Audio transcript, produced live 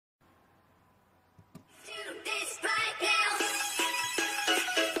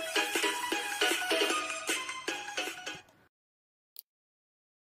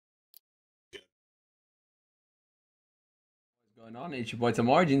going on? It's your boy Tom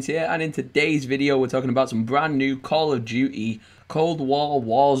Origins here, and in today's video we're talking about some brand new Call of Duty Cold War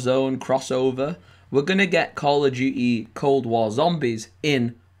Warzone crossover. We're gonna get Call of Duty Cold War Zombies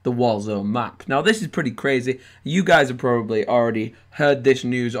in the Warzone map. Now this is pretty crazy. You guys have probably already heard this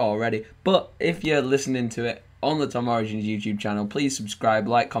news already, but if you're listening to it on the Tom Origins YouTube channel, please subscribe,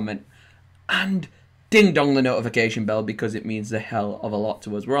 like, comment, and ding dong the notification bell, because it means the hell of a lot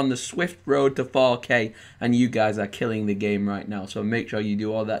to us. We're on the swift road to 4K and you guys are killing the game right now, so make sure you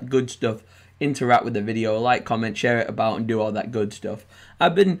do all that good stuff. Interact with the video, like, comment, share it about, and do all that good stuff.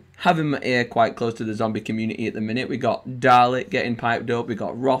 I've been having my ear quite close to the zombie community at the minute. We got Dalek getting piped up, we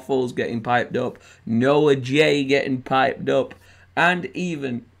got Ruffles getting piped up, Noah J getting piped up, and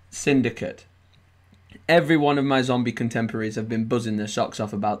even Syndicate. Every one of my zombie contemporaries have been buzzing their socks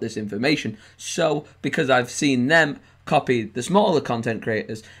off about this information. So, because I've seen them copy the smaller content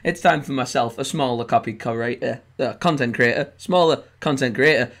creators, it's time for myself, a smaller content creator, to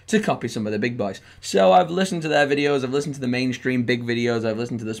copy some of the big boys. So I've listened to their videos, I've listened to the mainstream big videos, I've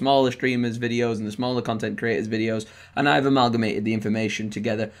listened to the smaller streamers' videos and the smaller content creators' videos, and I've amalgamated the information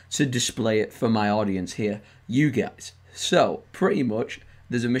together to display it for my audience here, you guys. So, pretty much,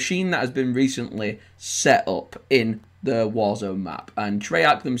 there's a machine that has been recently set up in the Warzone map, and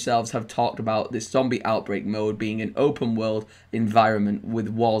Treyarch themselves have talked about this zombie outbreak mode being an open world environment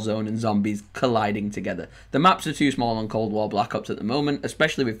with Warzone and zombies colliding together. The maps are too small on Cold War Black Ops at the moment,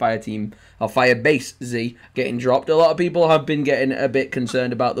 especially with Firebase Z getting dropped. A lot of people have been getting a bit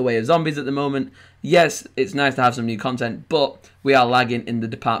concerned about the way of zombies at the moment. Yes, it's nice to have some new content, but we are lagging in the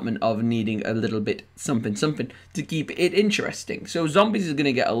department of needing a little bit something to keep it interesting. So zombies is going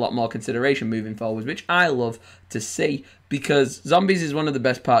to get a lot more consideration moving forward, which I love to see, because zombies is one of the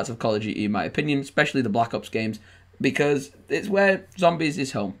best parts of Call of Duty in my opinion, especially the Black Ops games, because it's where zombies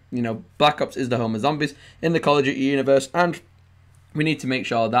is home. You know, Black Ops is the home of zombies in the Call of Duty universe, and we need to make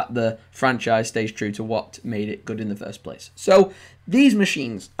sure that the franchise stays true to what made it good in the first place. So these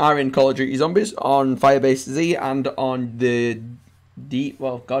machines are in Call of Duty Zombies on Firebase Z and on the D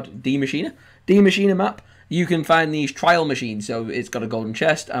Machina map. You can find these trial machines. So it's got a golden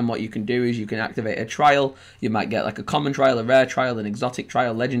chest, and what you can do is you can activate a trial. You might get like a common trial, a rare trial, an exotic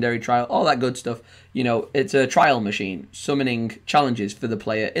trial, legendary trial, all that good stuff. You know, it's a trial machine summoning challenges for the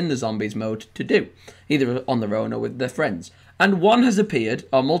player in the zombies mode to do, either on their own or with their friends. And one has appeared,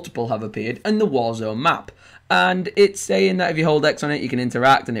 or multiple have appeared, in the Warzone map. And it's saying that if you hold X on it, you can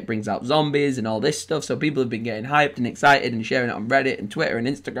interact, and it brings out zombies and all this stuff. So people have been getting hyped and excited and sharing it on Reddit and Twitter and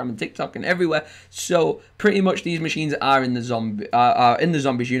Instagram and TikTok and everywhere. So pretty much these machines are in the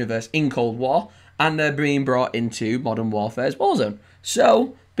zombies universe in Cold War, and they're being brought into Modern Warfare's Warzone.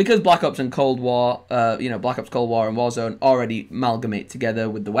 So because Black Ops and Cold War, Black Ops, Cold War and Warzone already amalgamate together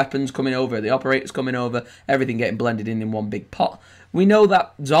with the weapons coming over, the operators coming over, everything getting blended in one big pot, we know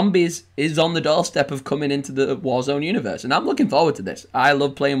that zombies is on the doorstep of coming into the Warzone universe, and I'm looking forward to this. I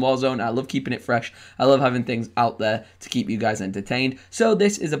love playing Warzone, I love keeping it fresh, I love having things out there to keep you guys entertained, so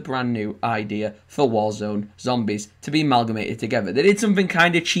this is a brand new idea for Warzone Zombies to be amalgamated together. They did something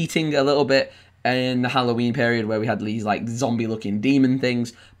kind of cheating a little bit in the Halloween period where we had these like zombie looking demon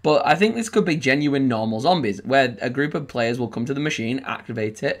things, but I think this could be genuine normal zombies, where a group of players will come to the machine,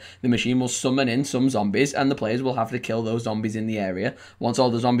 activate it, the machine will summon in some zombies, and the players will have to kill those zombies in the area. Once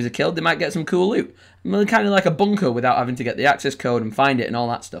all the zombies are killed, they might get some cool loot, kind of like a bunker without having to get the access code and find it and all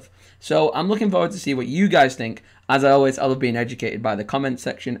that stuff. So I'm looking forward to see what you guys think. As always, I love being educated by the comments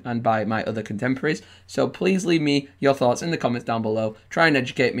section and by my other contemporaries. So please leave me your thoughts in the comments down below. Try and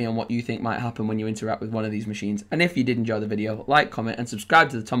educate me on what you think might happen when you interact with one of these machines. And if you did enjoy the video, like, comment, and subscribe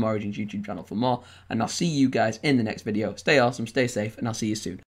to the Tom Origins YouTube channel for more. And I'll see you guys in the next video. Stay awesome, stay safe, and I'll see you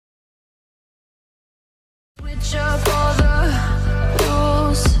soon. Switch up all the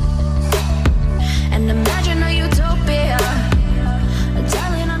rules and imagine a utopia.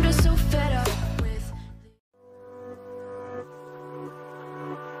 Darling, I'm just so fed up with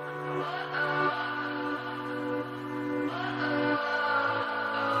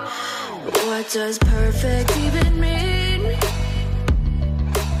what does perfect even mean?